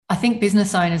think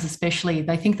business owners especially,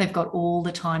 they think they've got all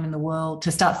the time in the world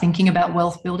to start thinking about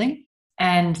wealth building.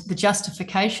 And the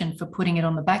justification for putting it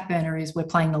on the back burner is we're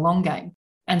playing the long game.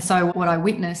 And so what I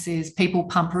witness is people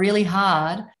pump really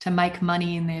hard to make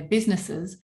money in their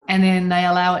businesses, and then they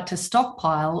allow it to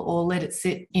stockpile or let it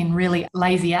sit in really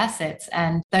lazy assets,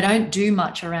 and they don't do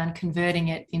much around converting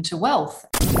it into wealth.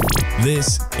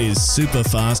 This is Super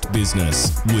Fast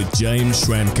Business with James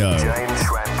Schramko.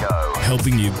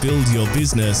 Helping you build your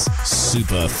business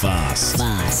super fast.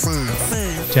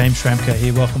 James Schramko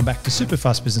here. Welcome back to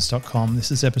SuperFastBusiness.com.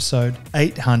 This is episode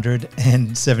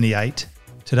 878.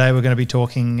 Today we're going to be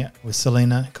talking with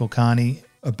Selena Kulkarni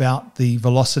about the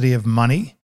velocity of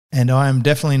money. And I am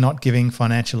definitely not giving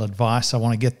financial advice. I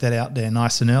want to get that out there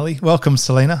nice and early. Welcome,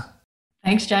 Selena.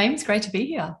 Thanks, James. Great to be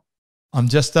here. I'm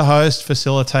just the host,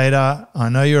 facilitator. I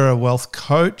know you're a wealth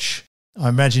coach. I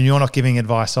imagine you're not giving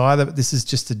advice either, but this is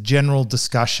just a general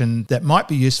discussion that might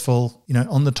be useful,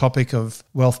 on the topic of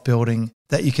wealth building,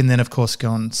 that you can then, of course,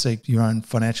 go and seek your own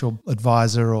financial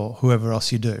advisor or whoever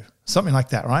else you do. Something like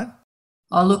that, right?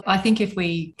 Oh, look, I think if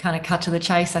we kind of cut to the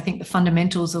chase, I think the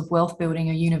fundamentals of wealth building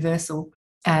are universal.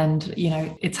 And,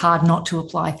 it's hard not to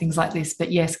apply things like this.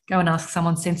 But yes, go and ask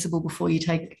someone sensible before you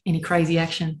take any crazy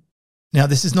action. Now,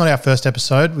 this is not our first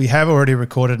episode. We have already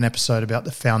recorded an episode about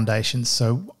the foundations.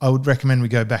 So I would recommend we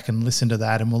go back and listen to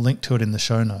that, and we'll link to it in the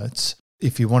show notes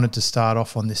if you wanted to start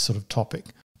off on this sort of topic.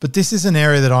 But this is an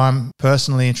area that I'm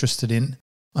personally interested in.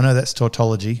 I know that's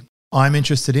tautology. I'm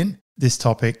interested in this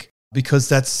topic because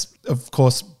that's, of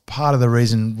course, part of the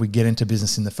reason we get into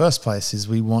business in the first place is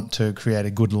we want to create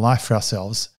a good life for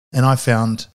ourselves. And I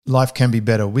found life can be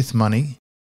better with money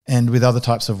and with other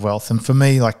types of wealth. And for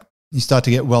me, you start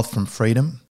to get wealth from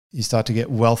freedom. You start to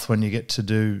get wealth when you get to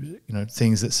do,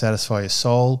 things that satisfy your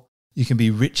soul. You can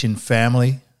be rich in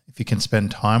family if you can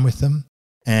spend time with them.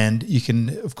 And you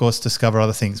can, of course, discover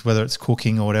other things, whether it's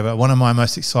cooking or whatever. One of my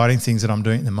most exciting things that I'm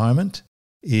doing at the moment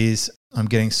is I'm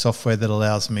getting software that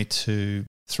allows me to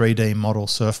 3D model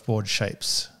surfboard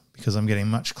shapes because I'm getting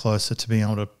much closer to being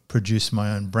able to produce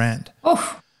my own brand.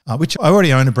 Which I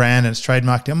already own a brand and it's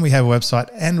trademarked and we have a website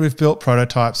and we've built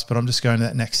prototypes, but I'm just going to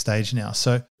that next stage now.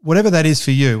 So whatever that is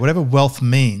for you, whatever wealth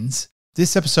means,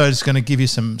 this episode is going to give you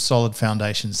some solid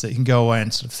foundations that you can go away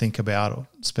and sort of think about or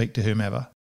speak to whomever.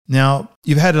 Now,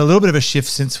 you've had a little bit of a shift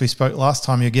since we spoke last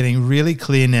time. You're getting really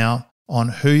clear now on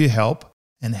who you help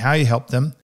and how you help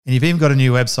them. And you've even got a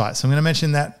new website. So I'm going to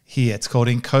mention that here. It's called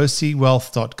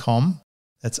inkosiwealth.com.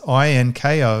 That's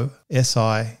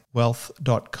INKOSI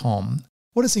wealth.com.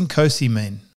 What does Inkosi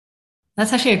mean?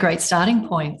 That's actually a great starting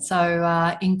point. So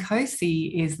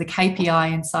Inkosi is the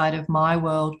KPI inside of my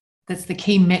world that's the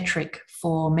key metric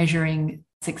for measuring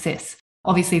success.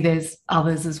 Obviously, there's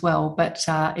others as well, but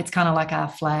it's kind of like our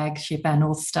flagship, our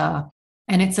North Star.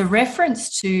 And it's a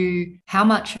reference to how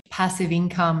much passive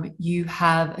income you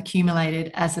have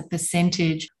accumulated as a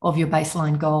percentage of your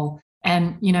baseline goal.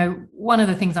 And, one of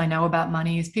the things I know about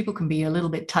money is people can be a little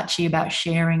bit touchy about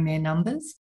sharing their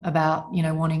numbers, about,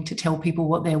 wanting to tell people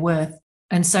what they're worth.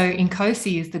 And so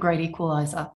Inkosi is the great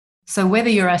equalizer. So whether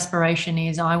your aspiration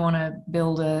is, I want to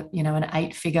build an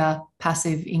 8-figure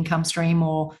passive income stream,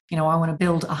 or, I want to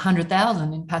build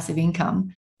 100,000 in passive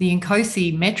income, the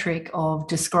Inkosi metric of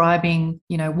describing,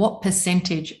 what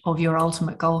percentage of your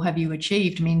ultimate goal have you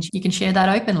achieved means you can share that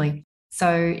openly. So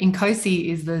Inkosi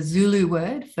is the Zulu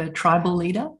word for tribal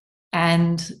leader.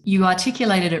 And you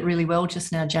articulated it really well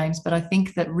just now, James, but I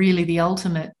think that really the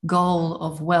ultimate goal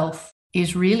of wealth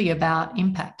is really about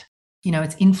impact.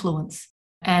 It's influence.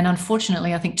 And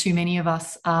unfortunately, I think too many of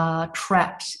us are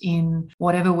trapped in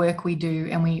whatever work we do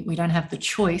and we don't have the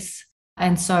choice.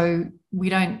 And so we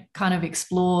don't kind of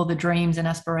explore the dreams and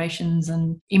aspirations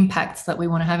and impacts that we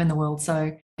want to have in the world.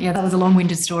 So yeah, that was a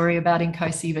long-winded story about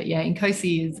Inkosi, but yeah,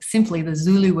 Inkosi is simply the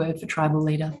Zulu word for tribal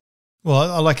leader.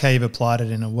 Well, I like how you've applied it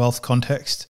in a wealth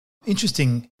context.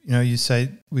 Interesting, you say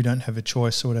we don't have a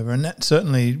choice or whatever, and that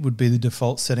certainly would be the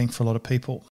default setting for a lot of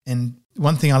people. And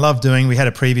one thing I love doing, we had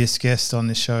a previous guest on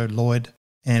this show, Lloyd,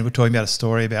 and we're talking about a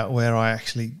story about where I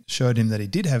actually showed him that he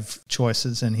did have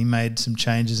choices and he made some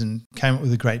changes and came up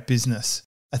with a great business.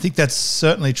 I think that's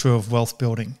certainly true of wealth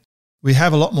building. We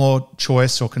have a lot more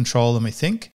choice or control than we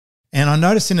think. And I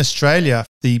noticed in Australia,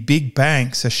 the big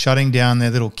banks are shutting down their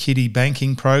little kiddie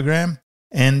banking program.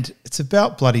 And it's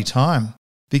about bloody time,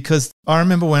 because I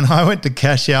remember when I went to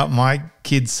cash out my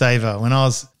kids' saver when I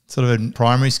was sort of in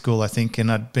primary school, I think, and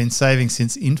I'd been saving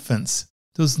since infants.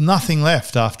 There was nothing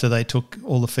left after they took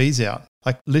all the fees out,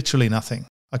 like literally nothing.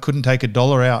 I couldn't take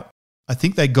 $1 out. I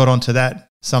think they got onto that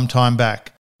some time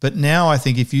back. But now I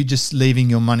think if you're just leaving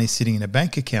your money sitting in a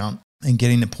bank account, and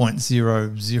getting to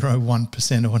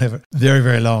 0.001% or whatever, very,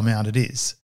 very low amount it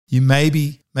is. You may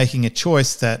be making a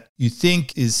choice that you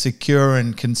think is secure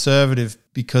and conservative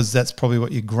because that's probably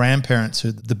what your grandparents,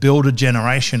 who the builder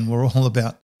generation, were all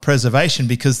about preservation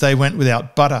because they went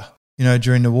without butter,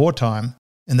 during the wartime,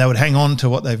 and they would hang on to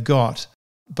what they've got.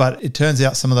 But it turns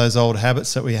out some of those old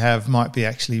habits that we have might be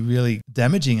actually really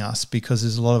damaging us because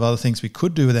there's a lot of other things we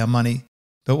could do with our money.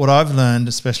 But what I've learned,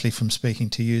 especially from speaking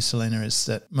to you, Selena, is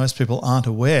that most people aren't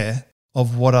aware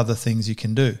of what other things you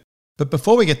can do. But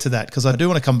before we get to that, because I do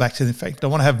want to come back to the fact, I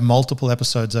want to have multiple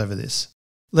episodes over this.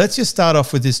 Let's just start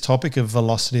off with this topic of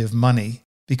velocity of money,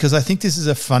 because I think this is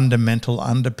a fundamental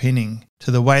underpinning to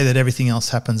the way that everything else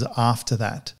happens after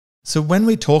that. So when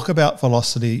we talk about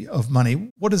velocity of money,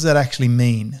 what does that actually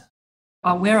mean?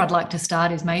 Where I'd like to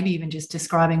start is maybe even just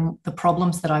describing the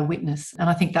problems that I witness. And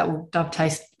I think that will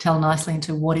dovetail nicely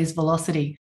into what is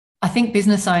velocity. I think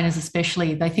business owners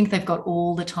especially, they think they've got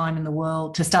all the time in the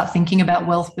world to start thinking about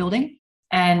wealth building.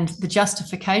 And the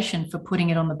justification for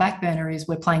putting it on the back burner is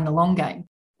we're playing the long game.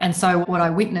 And so what I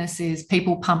witness is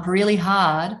people pump really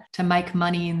hard to make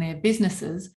money in their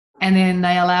businesses, and then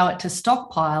they allow it to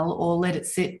stockpile or let it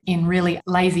sit in really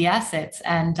lazy assets.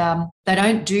 And they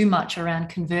don't do much around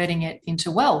converting it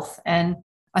into wealth. And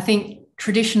I think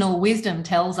traditional wisdom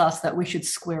tells us that we should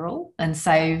squirrel and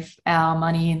save our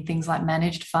money in things like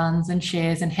managed funds and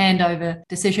shares and hand over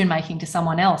decision-making to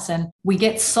someone else. And we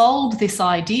get sold this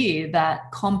idea that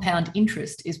compound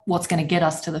interest is what's going to get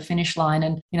us to the finish line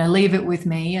and, leave it with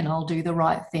me and I'll do the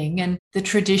right thing. And the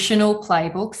traditional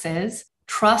playbook says,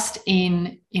 trust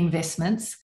in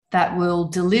investments that will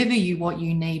deliver you what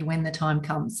you need when the time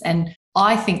comes. And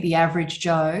I think the average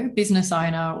Joe, business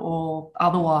owner or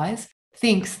otherwise,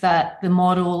 thinks that the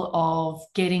model of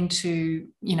getting to,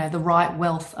 the right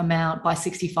wealth amount by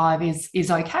 65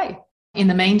 is okay. In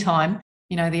the meantime,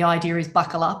 the idea is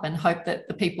buckle up and hope that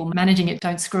the people managing it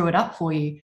don't screw it up for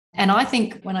you. And I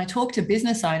think when I talk to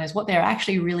business owners, what they're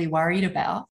actually really worried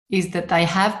about is that they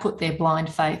have put their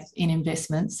blind faith in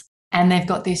investments and they've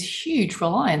got this huge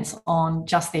reliance on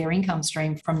just their income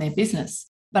stream from their business.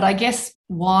 But I guess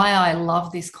why I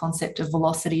love this concept of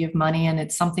velocity of money, and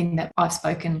it's something that I've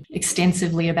spoken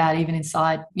extensively about even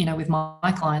inside, with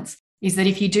my clients, is that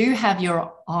if you do have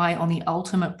your eye on the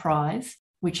ultimate prize,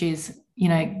 which is,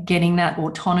 getting that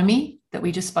autonomy that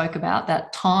we just spoke about,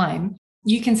 that time,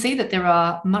 you can see that there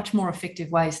are much more effective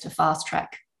ways to fast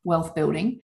track wealth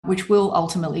building, which will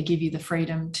ultimately give you the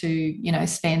freedom to,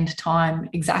 spend time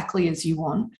exactly as you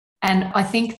want. And I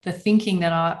think the thinking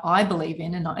that I believe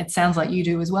in, and it sounds like you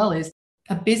do as well, is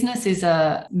a business is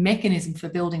a mechanism for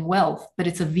building wealth, but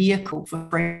it's a vehicle for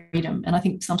freedom. And I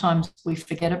think sometimes we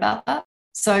forget about that.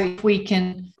 So if we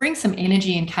can bring some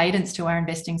energy and cadence to our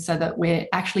investing so that we're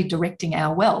actually directing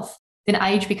our wealth, then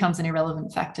age becomes an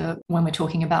irrelevant factor when we're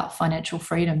talking about financial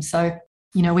freedom. So,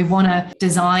 we want to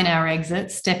design our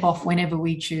exit, step off whenever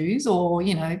we choose, or,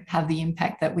 have the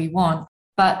impact that we want.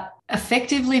 But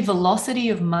effectively, velocity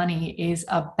of money is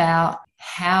about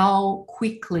how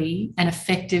quickly and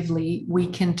effectively we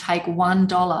can take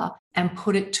 $1 and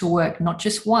put it to work, not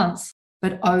just once,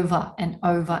 but over and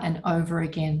over and over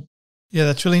again. Yeah,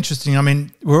 that's really interesting. I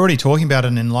mean, we're already talking about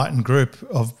an enlightened group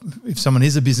of if someone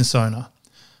is a business owner,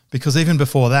 because even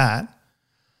before that,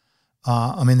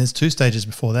 there's two stages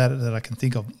before that I can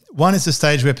think of. One is the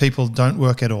stage where people don't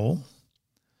work at all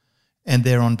and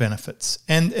they're on benefits.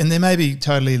 And there may be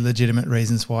totally legitimate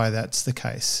reasons why that's the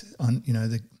case.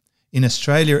 In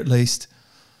Australia, at least,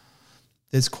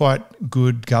 there's quite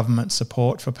good government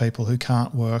support for people who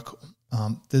can't work.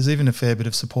 There's even a fair bit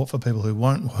of support for people who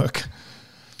won't work.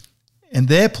 And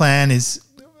their plan is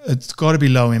it's got to be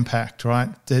low impact, right?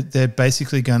 They're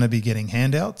basically going to be getting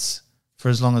handouts for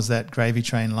as long as that gravy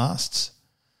train lasts.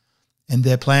 And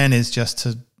their plan is just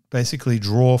to basically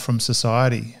draw from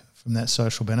society, from that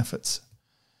social benefits.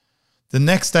 The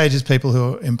next stage is people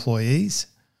who are employees,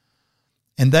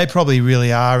 and they probably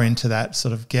really are into that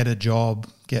sort of get a job,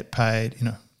 get paid,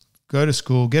 go to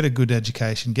school, get a good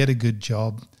education, get a good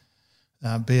job,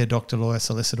 be a doctor, lawyer,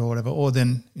 solicitor, or whatever, or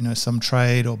then, some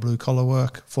trade or blue collar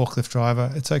work, forklift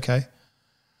driver, it's okay.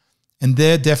 And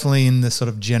they're definitely in the sort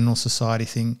of general society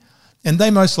thing. And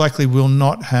they most likely will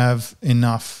not have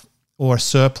enough or a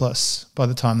surplus by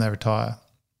the time they retire.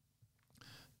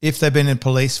 If they've been in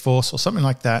police force or something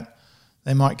like that,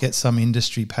 they might get some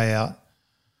industry payout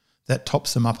that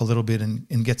tops them up a little bit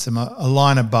and gets them a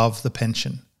line above the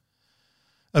pension.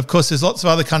 Of course, there's lots of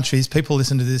other countries. People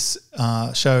listen to this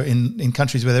show in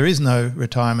countries where there is no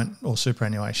retirement or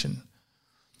superannuation.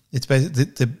 It's basically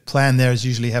the plan there is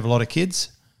usually have a lot of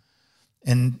kids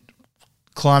and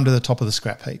climb to the top of the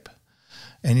scrap heap.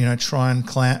 and, try and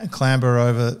clamber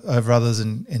over others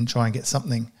and try and get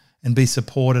something and be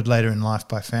supported later in life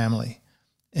by family.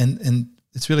 And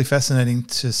it's really fascinating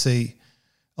to see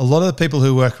a lot of the people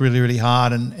who work really, really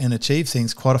hard and achieve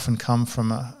things quite often come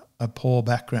from a poor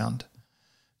background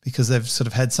because they've sort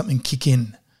of had something kick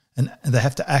in and they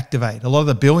have to activate. A lot of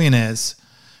the billionaires,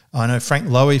 I know Frank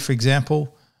Lowy, for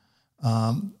example,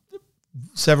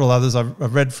 several others.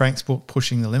 I've read Frank's book,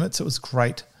 Pushing the Limits. It was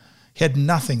great. He had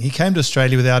nothing. He came to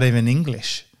Australia without even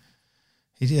English.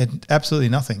 He had absolutely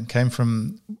nothing. Came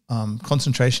from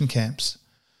concentration camps.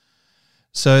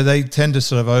 So they tend to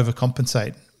sort of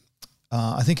overcompensate.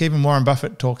 I think even Warren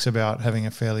Buffett talks about having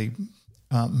a fairly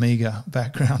meager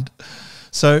background.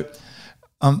 So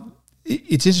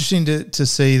it's interesting to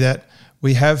see that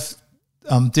we have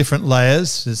different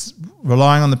layers. There's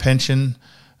relying on the pension.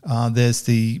 There's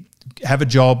the have a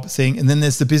job thing, and then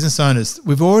there's the business owners.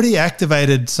 We've already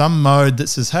activated some mode that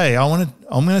says, hey, I'm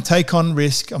going to take on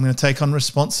risk. I'm going to take on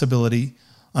responsibility.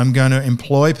 I'm going to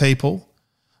employ people.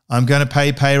 I'm going to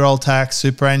pay payroll tax,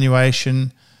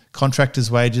 superannuation,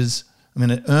 contractors' wages. I'm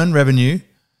going to earn revenue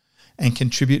and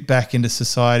contribute back into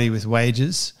society with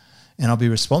wages, and I'll be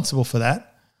responsible for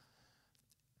that.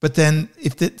 But then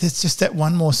if there's just that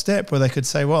one more step where they could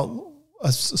say, well,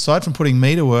 aside from putting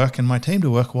me to work and my team to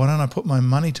work, why don't I put my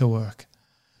money to work?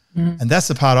 And that's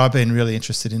the part I've been really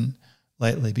interested in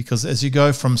lately, because as you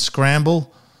go from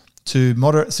scramble to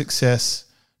moderate success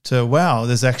to, wow,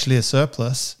 there's actually a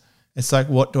surplus, it's like,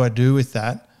 what do I do with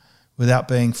that without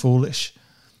being foolish?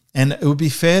 And it would be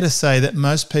fair to say that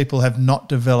most people have not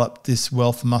developed this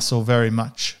wealth muscle very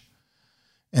much.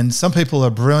 And some people are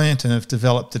brilliant and have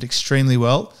developed it extremely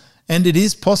well. And it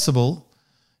is possible,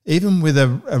 even with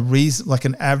a reason, like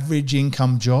an average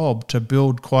income job, to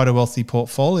build quite a wealthy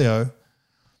portfolio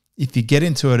if you get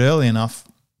into it early enough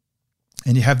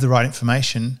and you have the right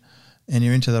information and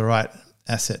you're into the right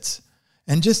assets.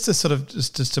 And just to sort of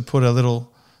just to put a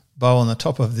little bow on the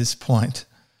top of this point,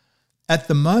 at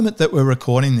the moment that we're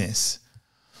recording this,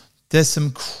 there's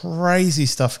some crazy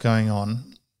stuff going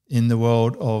on in the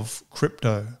world of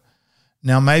crypto.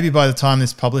 Now, maybe by the time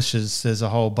this publishes, there's a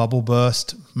whole bubble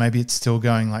burst. Maybe it's still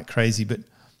going like crazy, but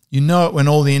you know it when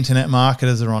all the internet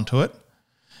marketers are onto it.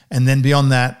 And then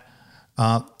beyond that,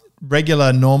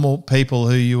 regular, normal people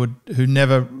who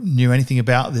never knew anything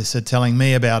about this are telling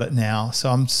me about it now. So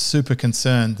I'm super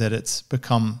concerned that it's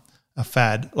become a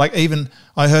fad. Like, even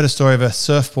I heard a story of a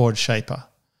surfboard shaper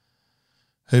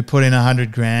who put in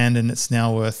 $100,000 and it's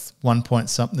now worth 1 point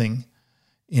something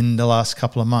in the last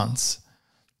couple of months.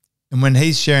 And when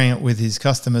he's sharing it with his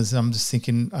customers, I'm just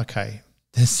thinking, okay,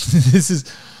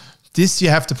 this you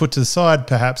have to put to the side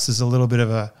perhaps as a little bit of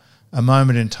a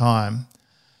moment in time.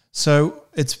 So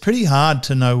it's pretty hard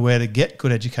to know where to get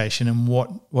good education and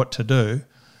what to do.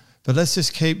 But let's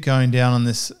just keep going down on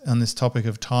this topic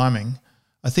of timing.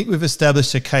 I think we've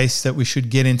established a case that we should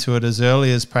get into it as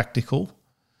early as practical.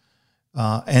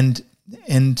 And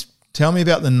tell me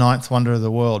about the ninth wonder of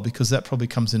the world, because that probably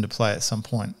comes into play at some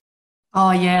point.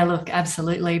 Oh, yeah, look,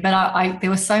 absolutely. But there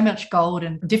was so much gold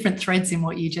and different threads in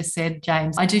what you just said,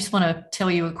 James. I just want to tell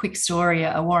you a quick story,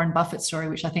 a Warren Buffett story,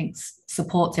 which I think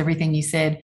supports everything you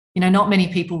said. You know, not many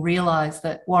people realize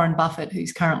that Warren Buffett,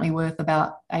 who's currently worth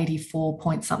about 84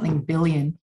 point something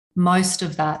billion, most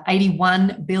of that,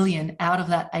 81 billion out of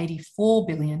that 84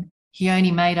 billion, he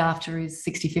only made after his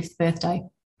 65th birthday.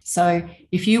 So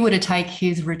if you were to take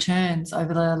his returns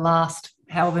over the last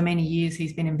however many years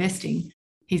he's been investing,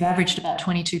 he's averaged about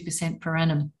 22% per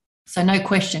annum. So no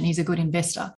question, he's a good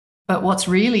investor. But what's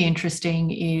really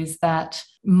interesting is that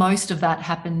most of that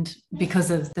happened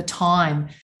because of the time.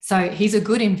 So he's a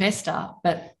good investor,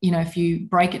 but, you know, if you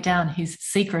break it down, his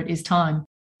secret is time.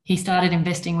 He started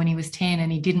investing when he was 10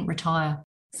 and he didn't retire.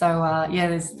 So,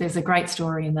 there's a great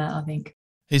story in that, I think.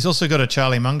 He's also got a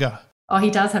Charlie Munger. Oh,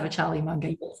 he does have a Charlie Munger.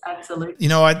 Yes, absolutely. You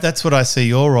know, that's what I see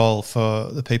your role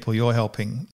for the people you're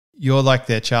helping. You're like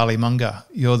their Charlie Munger.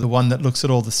 You're the one that looks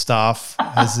at all the stuff.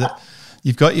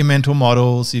 You've got your mental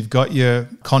models, you've got your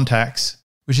contacts,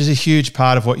 which is a huge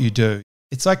part of what you do.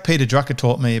 It's like Peter Drucker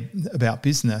taught me about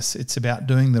business. It's about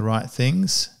doing the right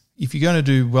things. If you're going to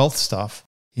do wealth stuff,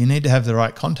 you need to have the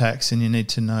right contacts and you need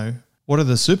to know what are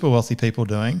the super wealthy people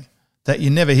doing that you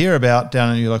never hear about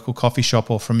down in your local coffee shop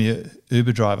or from your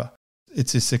Uber driver.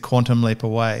 It's just a quantum leap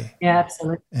away. Yeah,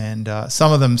 absolutely. And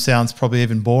some of them sounds probably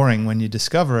even boring when you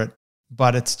discover it,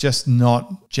 but it's just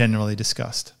not generally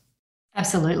discussed.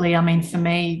 Absolutely. I mean, for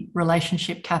me,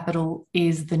 relationship capital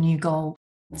is the new gold.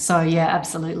 So, yeah,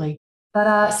 absolutely.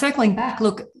 But circling back,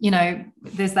 look, you know,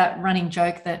 there's that running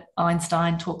joke that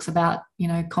Einstein talks about, you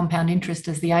know, compound interest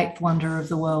as the eighth wonder of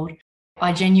the world.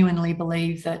 I genuinely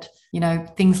believe that,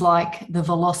 things like the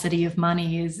velocity of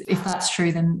money is, if that's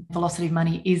true, then velocity of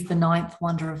money is the ninth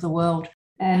wonder of the world.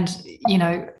 And,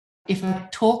 if I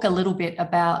talk a little bit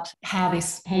about how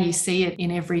you see it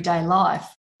in everyday life,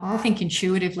 I think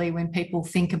intuitively when people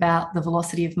think about the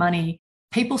velocity of money,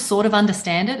 people sort of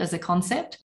understand it as a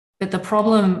concept. But the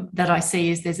problem that I see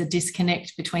is there's a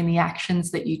disconnect between the actions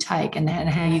that you take and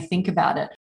how you think about it.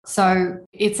 So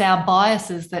it's our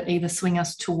biases that either swing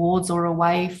us towards or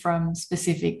away from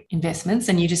specific investments.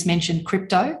 And you just mentioned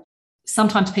crypto.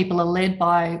 Sometimes people are led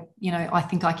by, I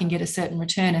think I can get a certain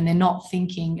return, and they're not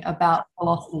thinking about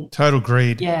velocity. Total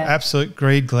greed. Yeah. Absolute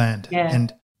greed gland. Yeah.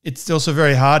 And it's also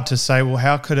very hard to say, well,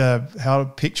 how could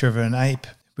a picture of an ape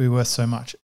be worth so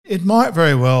much? It might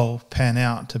very well pan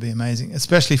out to be amazing,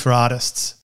 especially for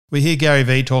artists. We hear Gary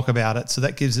Vee talk about it, so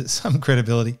that gives it some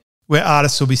credibility, where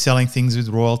artists will be selling things with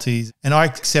royalties. And I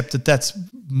accept that that's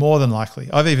more than likely.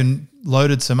 I've even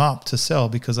loaded some up to sell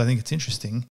because I think it's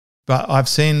interesting. But I've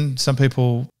seen some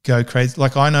people go crazy.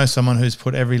 Like I know someone who's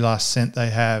put every last cent they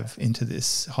have into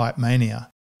this hype mania,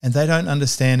 and they don't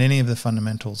understand any of the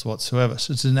fundamentals whatsoever.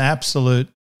 So it's an absolute,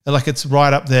 like it's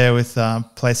right up there with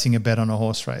placing a bet on a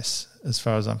horse race as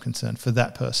far as I'm concerned for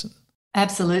that person.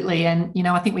 Absolutely. And,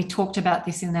 I think we talked about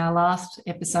this in our last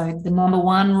episode. The number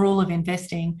one rule of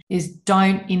investing is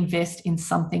don't invest in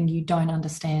something you don't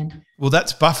understand. Well,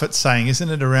 that's Buffett's saying, isn't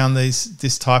it, around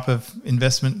this type of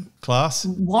investment class?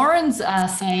 Warren's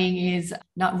saying is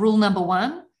rule number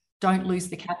one, don't lose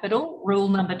the capital. Rule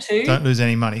number two, don't lose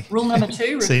any money. Rule number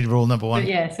two. See rule number one.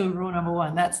 So rule number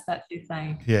one, that's his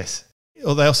saying. Yes.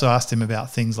 Well, they also asked him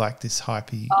about things like this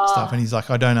hypey stuff, and he's like,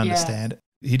 I don't understand it.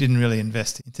 He didn't really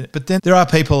invest into it. But then there are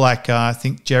people like, I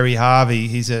think Jerry Harvey,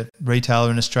 he's a retailer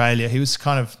in Australia. He was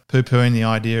kind of poo-pooing the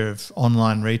idea of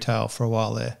online retail for a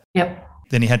while there. Yep.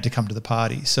 Then he had to come to the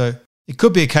party. So it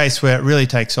could be a case where it really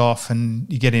takes off and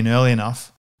you get in early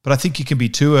enough. But I think you can be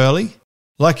too early.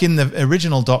 Like in the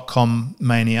original .com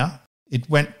mania, it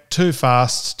went too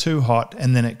fast, too hot,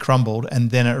 and then it crumbled and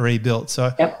then it rebuilt.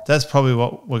 So That's probably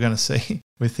what we're going to see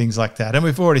with things like that. And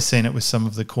we've already seen it with some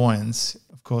of the coins,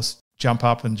 of course. Jump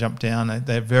up and jump down.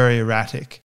 They're very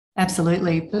erratic.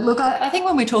 Absolutely. But look, I think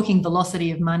when we're talking velocity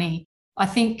of money, I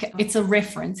think it's a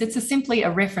reference. It's simply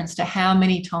a reference to how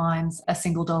many times a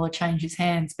single dollar changes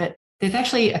hands. But there's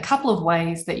actually a couple of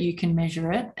ways that you can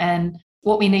measure it. And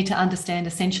what we need to understand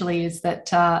essentially is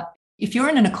that if you're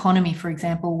in an economy, for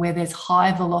example, where there's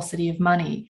high velocity of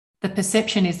money, the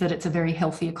perception is that it's a very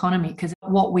healthy economy, because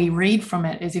what we read from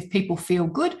it is if people feel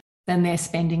good, then they're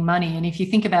spending money. And if you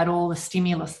think about all the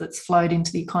stimulus that's flowed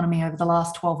into the economy over the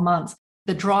last 12 months,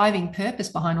 the driving purpose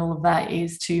behind all of that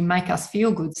is to make us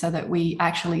feel good so that we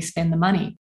actually spend the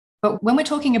money. But when we're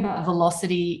talking about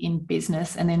velocity in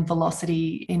business and then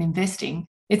velocity in investing,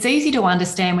 it's easy to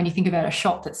understand when you think about a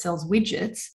shop that sells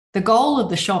widgets. The goal of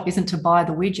the shop isn't to buy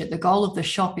the widget. The goal of the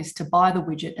shop is to buy the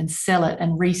widget and sell it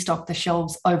and restock the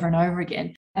shelves over and over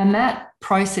again. And that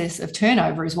process of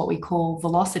turnover is what we call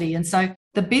velocity. And so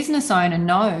the business owner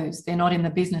knows they're not in the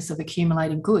business of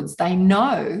accumulating goods. They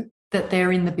know that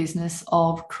they're in the business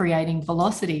of creating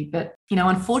velocity. But,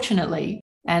 unfortunately,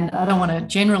 and I don't want to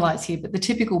generalize here, but the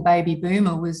typical baby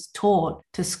boomer was taught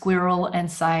to squirrel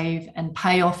and save and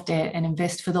pay off debt and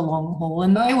invest for the long haul.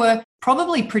 And they were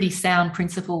probably pretty sound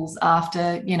principles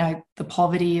after, the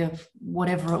poverty of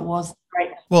whatever it was.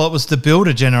 Well, it was the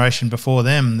builder generation before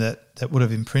them that would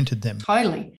have imprinted them.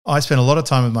 Totally. I spent a lot of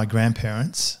time with my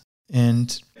grandparents,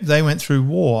 and they went through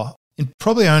war. And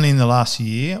probably only in the last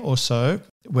year or so,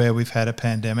 where we've had a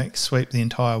pandemic sweep the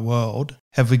entire world,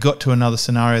 have we got to another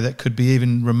scenario that could be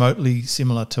even remotely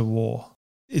similar to war.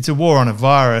 It's a war on a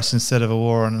virus instead of a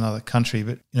war on another country.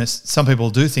 But some people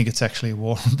do think it's actually a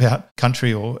war about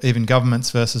country or even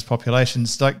governments versus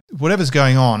populations. Like whatever's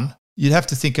going on, you'd have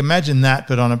to think, imagine that,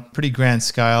 but on a pretty grand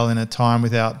scale in a time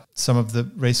without some of the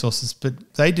resources.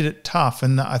 But they did it tough,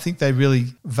 and I think they really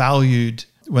valued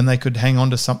when they could hang on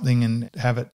to something and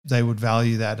have it, they would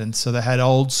value that. And so they had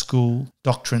old school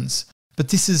doctrines. But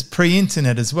this is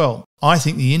pre-internet as well. I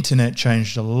think the internet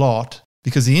changed a lot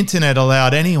because the internet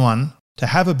allowed anyone to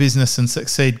have a business and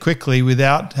succeed quickly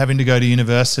without having to go to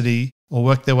university or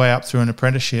work their way up through an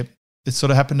apprenticeship. It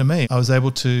sort of happened to me. I was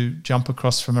able to jump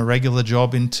across from a regular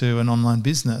job into an online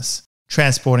business,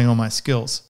 transporting all my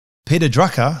skills. Peter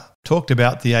Drucker talked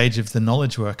about the age of the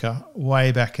knowledge worker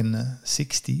way back in the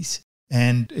 60s,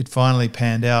 and it finally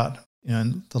panned out,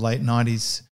 in the late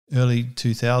 90s, early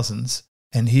 2000s.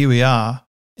 And here we are.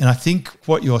 And I think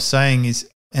what you're saying is,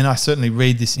 and I certainly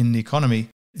read this in the economy,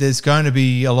 there's going to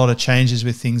be a lot of changes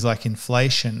with things like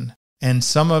inflation. and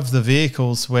some of the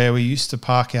vehicles where we used to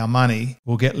park our money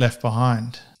will get left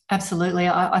behind. Absolutely.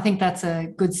 I think that's a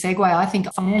good segue. I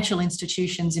think financial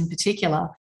institutions in particular,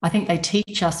 I think they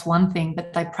teach us one thing,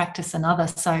 but they practice another.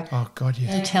 So Oh, God,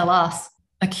 yes. they tell us,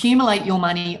 accumulate your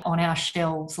money on our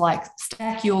shelves, like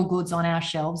stack your goods on our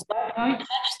shelves, but don't touch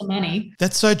the money.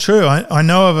 That's so true. I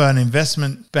know of an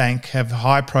investment bank have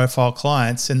high profile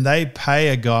clients, and they pay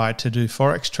a guy to do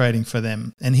Forex trading for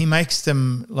them. And he makes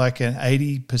them like an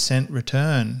 80%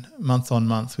 return month on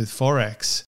month with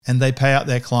Forex. And they pay out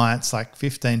their clients like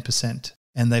 15%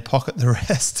 and they pocket the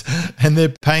rest. And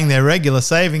they're paying their regular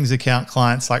savings account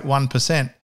clients like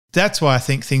 1%. That's why I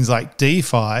think things like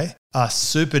DeFi are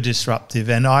super disruptive.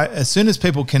 And as soon as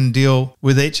people can deal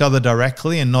with each other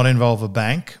directly and not involve a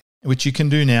bank, which you can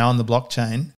do now on the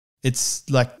blockchain, it's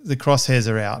like the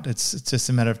crosshairs are out. It's just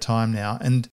a matter of time now.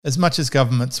 And as much as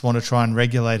governments want to try and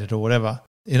regulate it or whatever,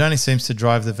 it only seems to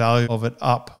drive the value of it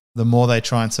up the more they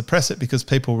try and suppress it, because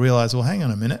people realize, well, hang on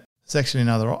a minute, it's actually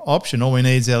another option. All we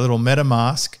need is our little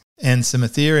MetaMask and some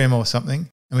Ethereum or something,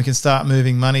 and we can start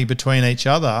moving money between each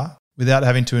other without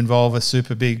having to involve a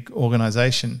super big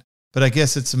organization. But I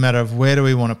guess it's a matter of where do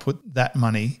we want to put that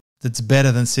money that's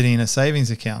better than sitting in a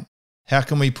savings account? How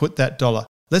can we put that dollar?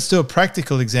 Let's do a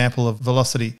practical example of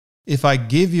velocity. If I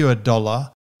give you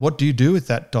 $1, what do you do with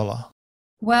that dollar?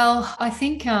 Well, I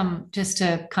think just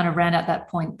to kind of round out that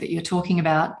point that you're talking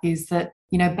about is that,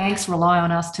 banks rely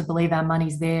on us to believe our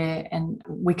money's there and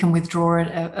we can withdraw it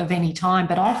of any time.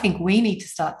 But I think we need to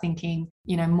start thinking,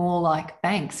 more like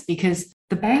banks, because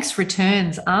the bank's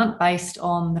returns aren't based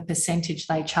on the percentage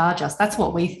they charge us. That's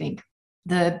what we think.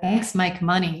 The banks make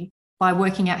money by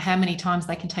working out how many times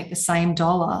they can take the same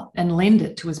dollar and lend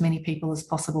it to as many people as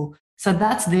possible. So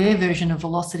that's their version of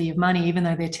velocity of money, even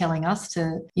though they're telling us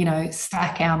to,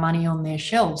 stack our money on their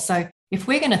shelves. So if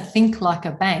we're going to think like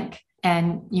a bank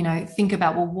and, think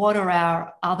about, well, what are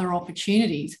our other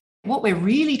opportunities? What we're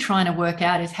really trying to work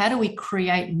out is how do we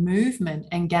create movement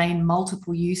and gain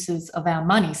multiple uses of our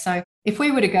money? So if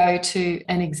we were to go to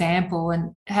an example,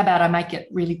 and how about I make it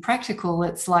really practical?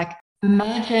 It's like,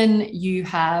 imagine you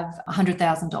have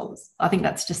 $100,000. I think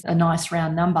that's just a nice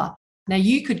round number. Now,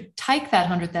 you could take that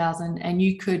 100,000 and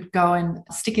you could go and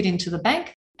stick it into the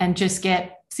bank and just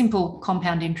get simple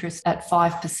compound interest at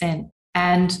 5%.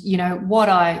 And, what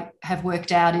I have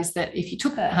worked out is that if you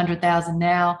took that 100,000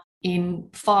 now, in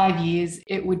 5 years,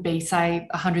 it would be, say,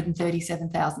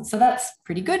 137,000. So that's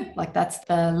pretty good. Like, that's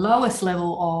the lowest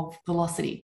level of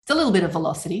velocity. It's a little bit of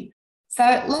velocity.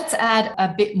 So let's add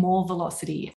a bit more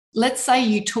velocity. Let's say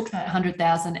you took that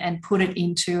 100,000 and put it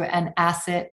into an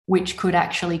asset which could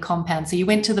actually compound. So you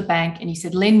went to the bank and you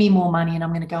said, lend me more money and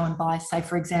I'm going to go and buy, say,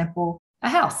 for example, a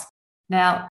house.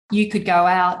 Now, you could go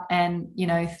out and,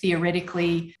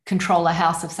 theoretically control a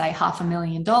house of, say,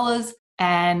 $500,000.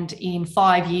 And in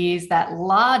 5 years, that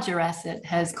larger asset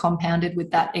has compounded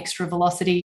with that extra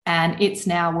velocity. And it's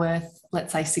now worth,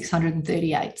 let's say,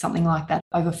 638, something like that,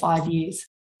 over 5 years.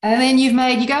 And then you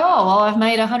go, oh, well, I've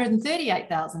made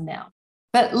 138,000 now.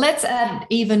 But let's add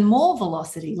even more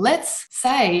velocity. Let's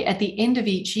say at the end of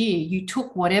each year, you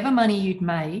took whatever money you'd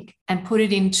make and put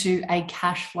it into a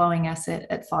cash flowing asset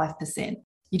at 5%.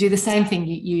 You do the same thing.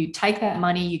 You take that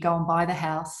money, you go and buy the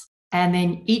house. And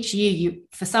then each year,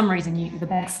 for some reason, the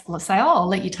banks will say, oh, I'll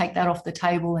let you take that off the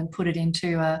table and put it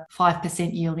into a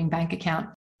 5% yielding bank account.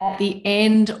 At the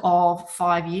end of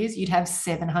 5 years, you'd have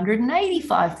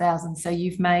 785,000. So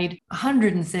you've made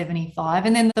 175.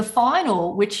 And then the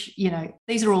final, which,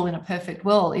 these are all in a perfect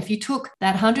world. If you took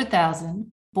that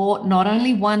 100,000, bought not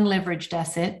only one leveraged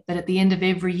asset, but at the end of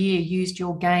every year used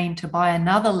your gain to buy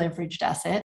another leveraged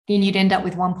asset, then you'd end up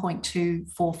with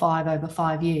 1.245 over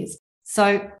 5 years.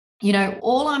 So,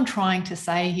 all I'm trying to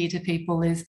say here to people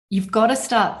is you've got to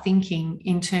start thinking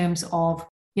in terms of,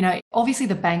 obviously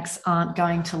the banks aren't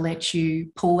going to let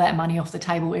you pull that money off the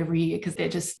table every year because they're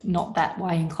just not that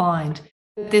way inclined.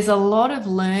 But there's a lot of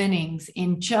learnings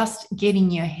in just getting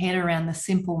your head around the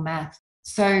simple math.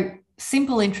 So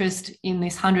simple interest in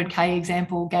this 100K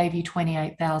example gave you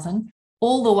 28,000,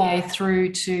 all the way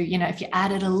through to, if you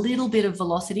added a little bit of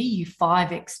velocity, you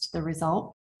 5x'd the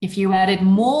result. If you added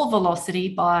more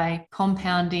velocity by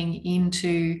compounding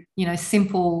into,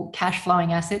 simple cash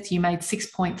flowing assets, you made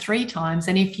 6.3 times.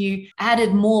 And if you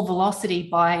added more velocity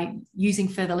by using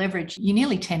further leverage, you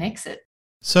nearly 10x it.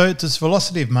 So does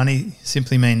velocity of money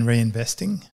simply mean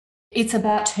reinvesting? It's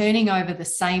about turning over the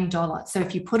same dollar. So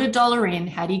if you put $1 in,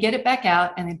 how do you get it back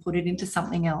out and then put it into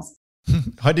something else?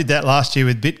 I did that last year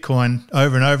with Bitcoin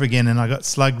over and over again, and I got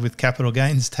slugged with capital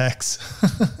gains tax.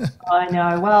 I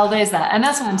know. Well, there's that. And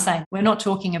that's what I'm saying. We're not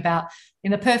talking about,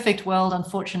 in the perfect world,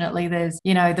 unfortunately, there's,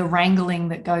 the wrangling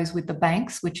that goes with the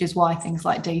banks, which is why things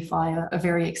like DeFi are a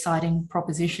very exciting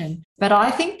proposition. But I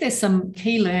think there's some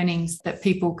key learnings that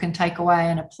people can take away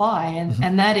and apply.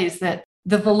 And that is that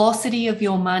the velocity of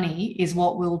your money is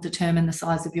what will determine the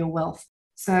size of your wealth.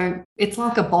 So it's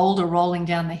like a boulder rolling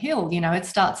down the hill. It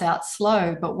starts out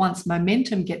slow, but once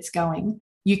momentum gets going,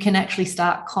 you can actually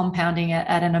start compounding it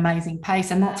at an amazing pace.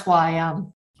 And that's why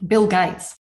Bill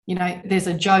Gates, there's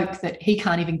a joke that he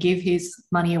can't even give his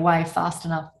money away fast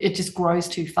enough. It just grows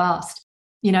too fast.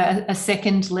 A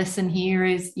second lesson here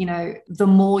is, the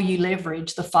more you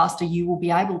leverage, the faster you will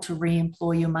be able to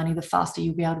re-employ your money, the faster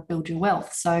you'll be able to build your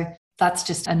wealth. So that's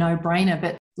just a no-brainer.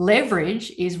 But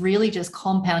leverage is really just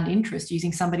compound interest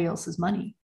using somebody else's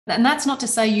money. And that's not to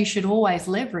say you should always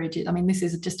leverage it. I mean, this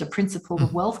is just a principle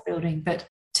of wealth building. But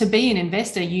to be an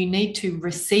investor, you need to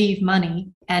receive money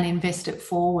and invest it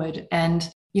forward. And,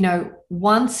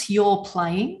 once you're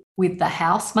playing with the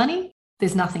house money,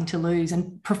 there's nothing to lose.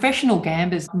 And professional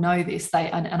gamblers know this.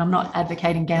 And I'm not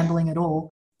advocating gambling at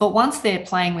all. But once they're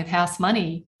playing with house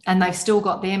money and they've still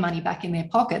got their money back in their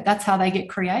pocket, that's how they get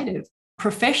creative.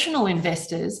 Professional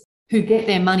investors who get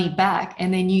their money back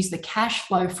and then use the cash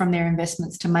flow from their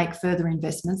investments to make further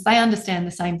investments, they understand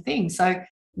the same thing. So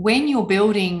when you're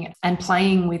building and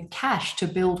playing with cash to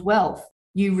build wealth,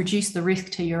 you reduce the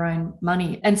risk to your own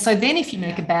money. And so then if you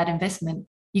make a bad investment,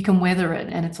 you can weather it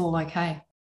and it's all okay.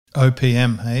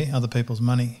 OPM, hey? Other people's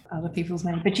money. Other people's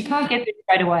money. But you can't get it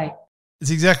straight away.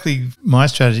 It's exactly my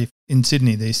strategy. In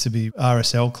Sydney, there used to be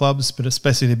RSL clubs, but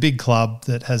especially a big club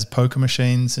that has poker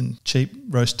machines and cheap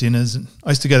roast dinners. And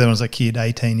I used to go there when I was a kid,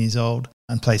 18 years old,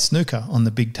 and play snooker on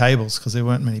the big tables because there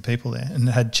weren't many people there and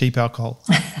it had cheap alcohol.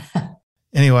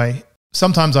 Anyway,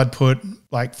 sometimes I'd put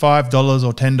like $5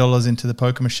 or $10 into the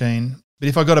poker machine. But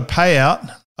if I got a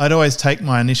payout, I'd always take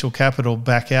my initial capital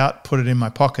back out, put it in my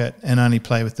pocket and only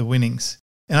play with the winnings.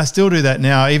 And I still do that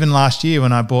now. Even last year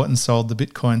when I bought and sold the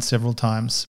Bitcoin several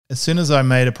times, as soon as I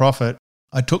made a profit,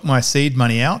 I took my seed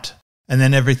money out and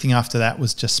then everything after that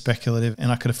was just speculative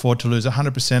and I could afford to lose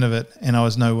 100% of it and I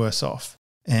was no worse off.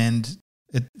 And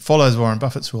it follows Warren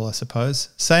Buffett's rule, I suppose.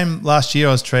 Same last year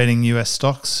I was trading US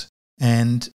stocks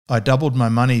and I doubled my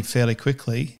money fairly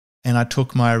quickly and I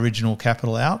took my original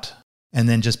capital out and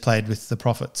then just played with the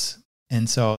profits. And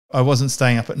so I wasn't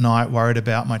staying up at night worried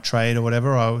about my trade or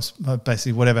whatever. I was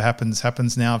basically whatever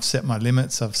happens now. I've set my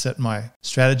limits. I've set my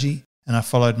strategy and I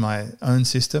followed my own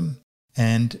system.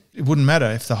 And it wouldn't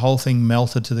matter if the whole thing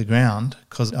melted to the ground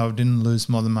because I didn't lose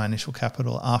more than my initial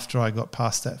capital after I got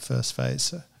past that first phase.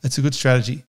 So it's a good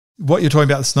strategy. What you're talking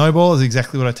about, the snowball, is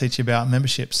exactly what I teach you about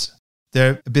memberships.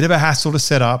 They're a bit of a hassle to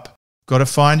set up. Got to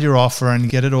find your offer and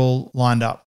get it all lined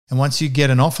up. And once you get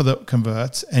an offer that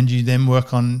converts and you then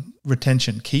work on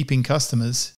retention, keeping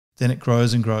customers, then it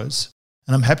grows and grows.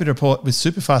 And I'm happy to report with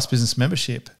SuperFastBusiness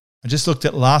membership, I just looked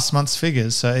at last month's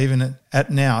figures. So even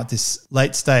at this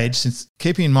late stage, since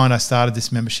keeping in mind I started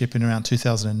this membership in around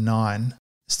 2009,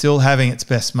 still having its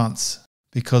best months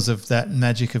because of that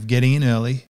magic of getting in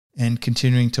early and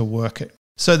continuing to work it.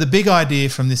 So the big idea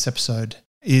from this episode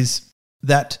is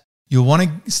that you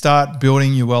want to start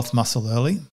building your wealth muscle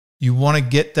early. You want to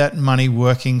get that money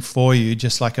working for you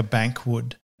just like a bank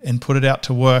would and put it out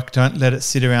to work. Don't let it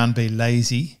sit around, be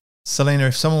lazy. Selena,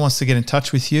 if someone wants to get in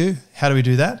touch with you, how do we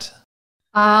do that?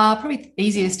 Probably the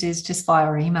easiest is just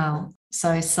via email.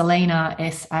 So Selena,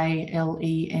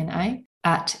 SALENA,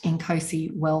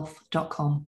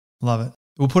 @inkosiwealth.com. Love it.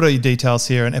 We'll put all your details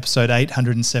here in episode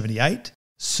 878,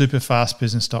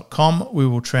 superfastbusiness.com. We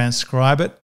will transcribe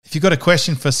it. If you've got a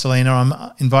question for Selena, I'm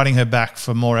inviting her back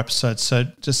for more episodes. So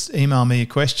just email me a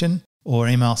question or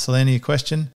email Selena your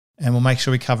question and we'll make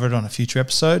sure we cover it on a future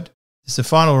episode. Just a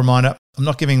final reminder, I'm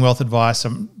not giving wealth advice.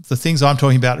 The things I'm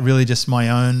talking about are really just my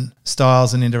own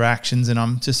styles and interactions, and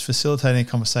I'm just facilitating a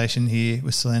conversation here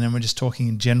with Selena, and we're just talking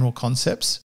in general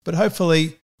concepts. But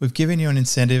hopefully we've given you an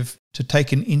incentive to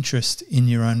take an interest in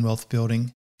your own wealth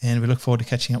building, and we look forward to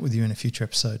catching up with you in a future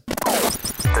episode.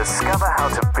 Discover how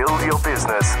to build your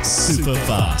business super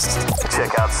fast.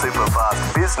 Check out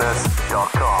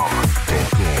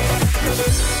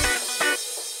superfastbusiness.com.